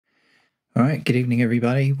All right, good evening,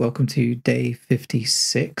 everybody. Welcome to day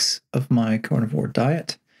 56 of my carnivore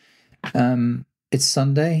diet. It's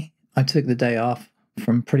Sunday. I took the day off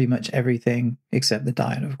from pretty much everything except the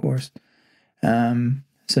diet, of course. So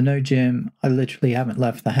no gym. I literally haven't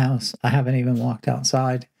left the house. I haven't even walked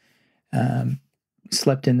outside.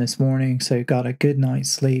 Slept in this morning, so got a good night's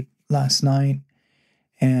sleep last night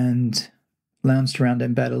and lounged around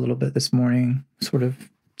in bed a little bit this morning, sort of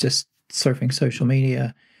just surfing social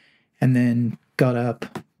media, and then got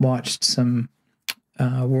up, watched some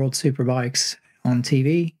World Superbikes on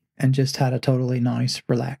TV, and just had a totally nice,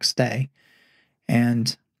 relaxed day.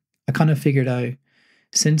 And I kind of figured out,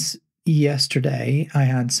 since yesterday I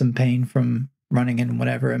had some pain from running and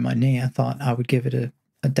whatever in my knee, I thought I would give it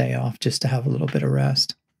a day off just to have a little bit of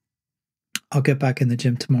rest. I'll get back in the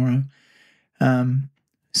gym tomorrow.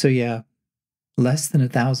 So yeah, less than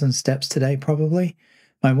 1,000 steps today, probably.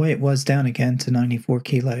 My weight was down again to 94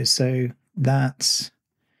 kilos, so that's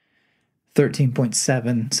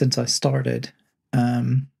 13.7 since I started.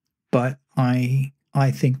 But I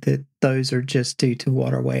think that those are just due to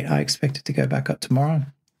water weight. I expect it to go back up tomorrow,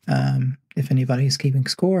 if anybody's keeping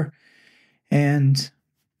score. And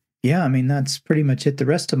yeah, I mean, that's pretty much it. The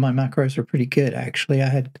rest of my macros are pretty good, actually. I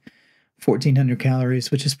had 1,400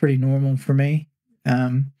 calories, which is pretty normal for me.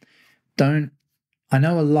 I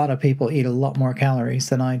know a lot of people eat a lot more calories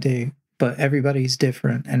than I do, but everybody's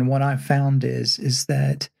different. And what I've found is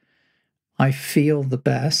that I feel the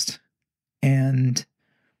best, and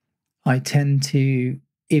I tend to,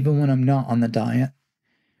 even when I'm not on the diet,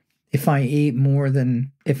 if I eat more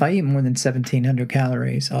than 1,700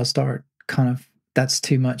 calories, I'll start that's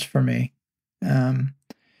too much for me. I'm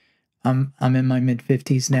in my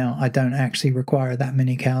mid-50s now. I don't actually require that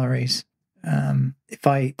many calories. If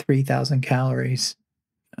I ate 3,000 calories,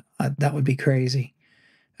 that would be crazy,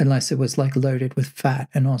 unless it was like loaded with fat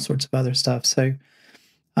and all sorts of other stuff. So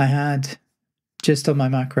I had, just on my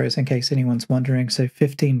macros, in case anyone's wondering, so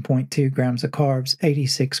 15.2 grams of carbs,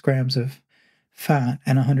 86 grams of fat,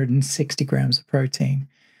 and 160 grams of protein.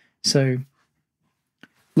 So a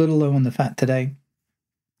little low on the fat today.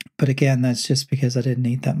 But again, that's just because I didn't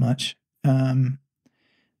eat that much. But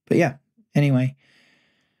yeah, anyway,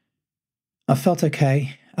 I felt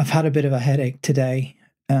okay. I've had a bit of a headache today,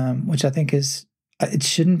 which I think it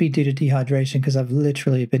shouldn't be due to dehydration, because I've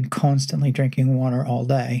literally been constantly drinking water all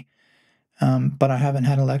day. But I haven't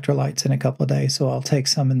had electrolytes in a couple of days, so I'll take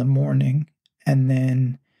some in the morning, and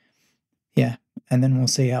then we'll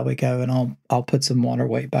see how we go, and I'll put some water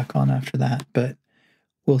weight back on after that, but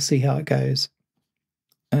we'll see how it goes.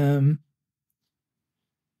 I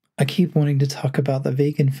keep wanting to talk about the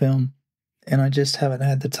vegan film, and I just haven't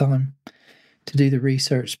had the time to do the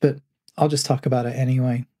research, but I'll just talk about it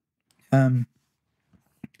anyway. Let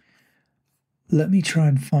me try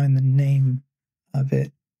and find the name of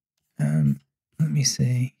it. Let me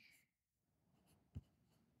see.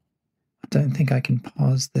 I don't think I can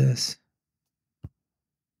pause this.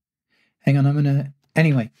 Hang on,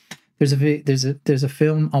 anyway, there's a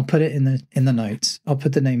film. I'll put it in the notes. I'll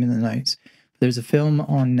put the name in the notes. There's a film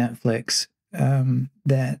on Netflix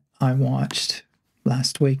that I watched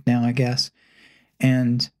last week now, I guess.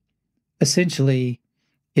 And essentially,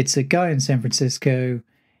 it's a guy in San Francisco.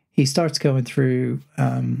 He starts going through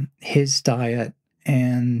his diet,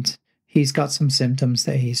 and he's got some symptoms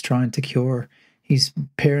that he's trying to cure. He's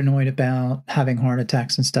paranoid about having heart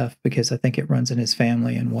attacks and stuff, because I think it runs in his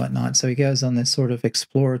family and whatnot. So he goes on this sort of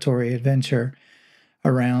exploratory adventure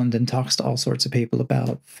around and talks to all sorts of people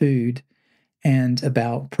about food and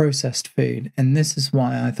about processed food. And this is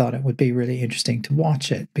why I thought it would be really interesting to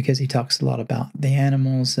watch it, because he talks a lot about the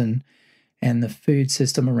animals and the food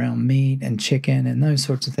system around meat and chicken and those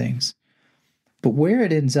sorts of things. But where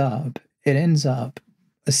it ends up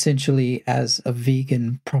essentially as a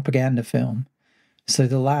vegan propaganda film. So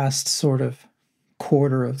the last sort of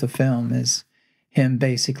quarter of the film is him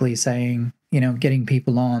basically saying, getting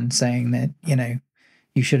people on, saying that,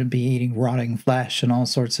 you shouldn't be eating rotting flesh and all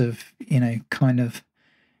sorts of,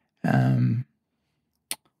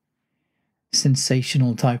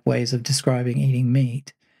 sensational type ways of describing eating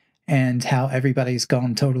meat, and how everybody's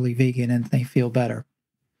gone totally vegan and they feel better.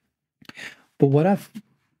 But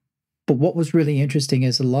what was really interesting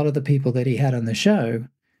is a lot of the people that he had on the show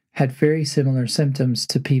had very similar symptoms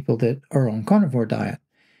to people that are on carnivore diet.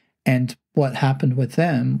 And what happened with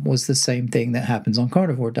them was the same thing that happens on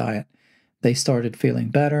carnivore diet. They started feeling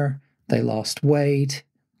better. They lost weight.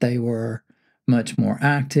 They were much more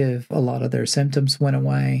active. A lot of their symptoms went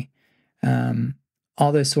away.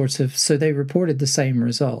 All those sorts of, so they reported the same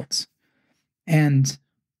results. And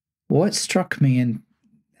what struck me, and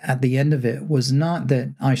at the end of it was not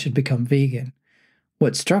that I should become vegan.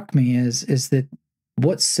 What struck me is that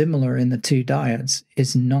what's similar in the two diets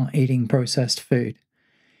is not eating processed food.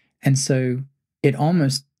 And so it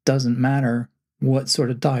almost doesn't matter what sort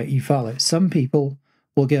of diet you follow. Some people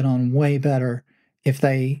will get on way better if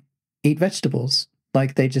they eat vegetables.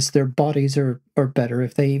 Like their bodies are better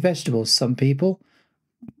if they eat vegetables. Some people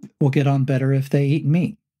will get on better if they eat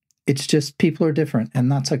meat. It's just people are different,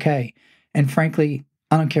 and that's okay. And frankly,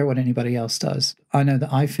 I don't care what anybody else does. I know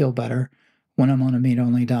that I feel better when I'm on a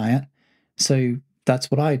meat-only diet, so that's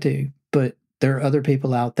what I do. But there are other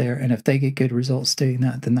people out there, and if they get good results doing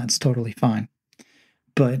that, then that's totally fine.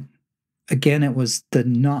 But again, it was the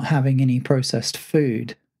not having any processed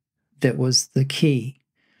food that was the key.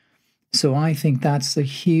 So I think that's a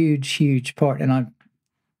huge, huge part. And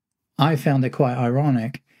I found it quite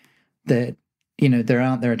ironic that, they're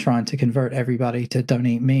out there trying to convert everybody to don't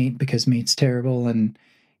eat meat because meat's terrible and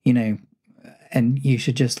you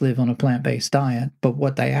should just live on a plant-based diet. But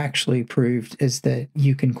what they actually proved is that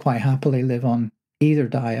you can quite happily live on either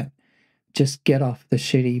diet. Just get off the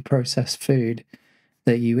shitty processed food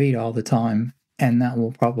that you eat all the time, and that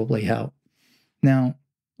will probably help. Now,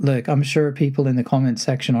 look, I'm sure people in the comment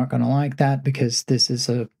section aren't going to like that because this is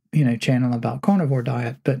a channel about carnivore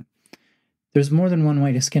diet, but there's more than one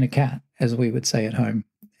way to skin a cat, as we would say at home.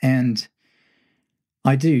 And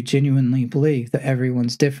I do genuinely believe that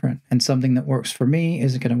everyone's different, and something that works for me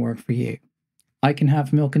isn't going to work for you. I can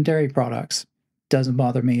have milk and dairy products. Doesn't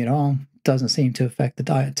bother me at all. Doesn't seem to affect the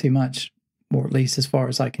diet too much, or at least as far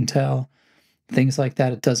as I can tell. Things like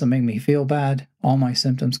that, it doesn't make me feel bad. All my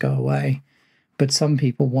symptoms go away. But some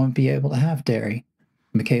people won't be able to have dairy.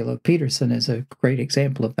 Michaela Peterson is a great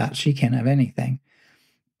example of that. She can't have anything.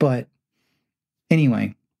 But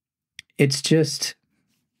anyway, it's just,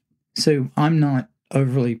 so I'm not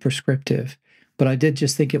overly prescriptive, but I did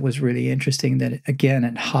just think it was really interesting that, again,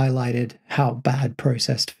 it highlighted how bad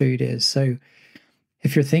processed food is. So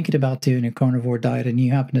if you're thinking about doing a carnivore diet and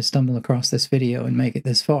you happen to stumble across this video and make it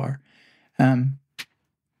this far,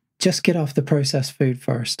 just get off the processed food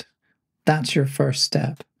first. That's your first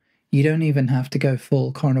step. You don't even have to go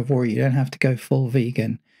full carnivore. You don't have to go full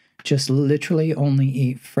vegan. Just literally only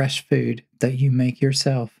eat fresh food that you make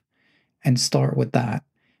yourself and start with that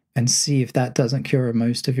and see if that doesn't cure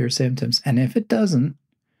most of your symptoms. And if it doesn't,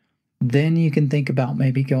 then you can think about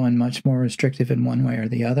maybe going much more restrictive in one way or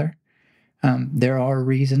the other. There are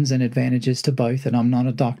reasons and advantages to both, and I'm not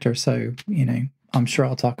a doctor, so, I'm sure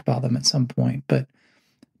I'll talk about them at some point, but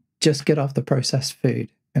just get off the processed food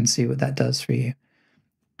and see what that does for you.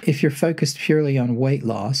 If you're focused purely on weight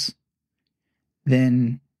loss,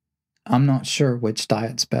 then I'm not sure which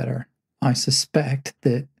diet's better. I suspect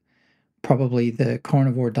that probably the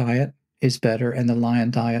carnivore diet is better and the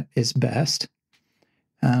lion diet is best.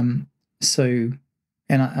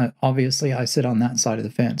 Obviously I sit on that side of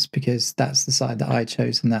the fence because that's the side that I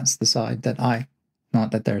chose, and that's the side that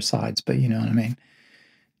not that they're sides, but you know what I mean.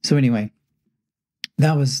 So anyway,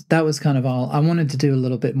 that was kind of all. I wanted to do a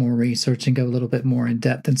little bit more research and go a little bit more in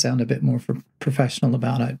depth and sound a bit more professional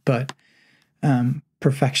about it, but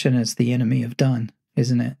perfection is the enemy of done,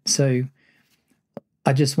 isn't it? So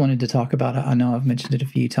I just wanted to talk about it. I know I've mentioned it a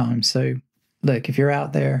few times. So look, if you're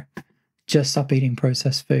out there, just stop eating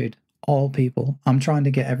processed food. All people. I'm trying to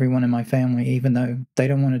get everyone in my family, even though they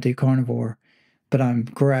don't want to do carnivore, but I'm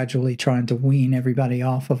gradually trying to wean everybody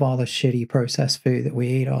off of all the shitty processed food that we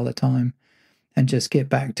eat all the time and just get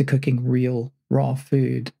back to cooking real raw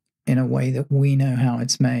food in a way that we know how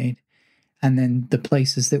it's made. And then the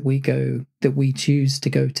places that we go, that we choose to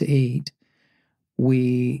go to eat,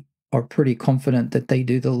 we are pretty confident that they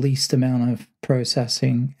do the least amount of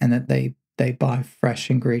processing and that they buy fresh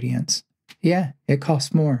ingredients. Yeah, it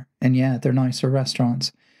costs more. And yeah, they're nicer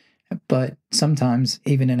restaurants. But sometimes,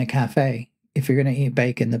 even in a cafe, if you're going to eat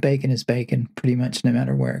bacon, the bacon is bacon pretty much no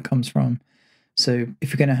matter where it comes from. So if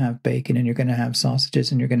you're going to have bacon and you're going to have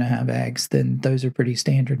sausages and you're going to have eggs, then those are pretty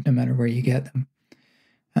standard no matter where you get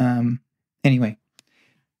them. Anyway,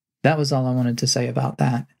 that was all I wanted to say about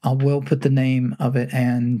that. I will put the name of it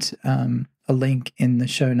and a link in the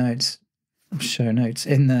show notes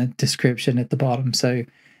in the description at the bottom. So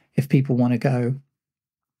if people want to go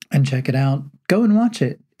and check it out, go and watch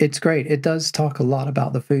it. It's great. It does talk a lot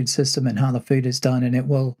about the food system and how the food is done, and it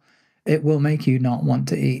will make you not want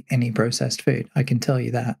to eat any processed food. I can tell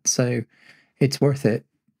you that. So it's worth it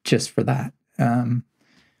just for that.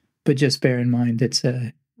 But just bear in mind, it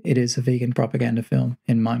is a vegan propaganda film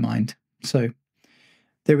in my mind. So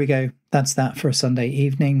there we go. That's that for a Sunday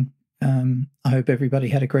evening. I hope everybody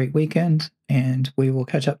had a great weekend, and we will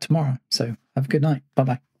catch up tomorrow. So have a good night.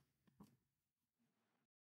 Bye-bye.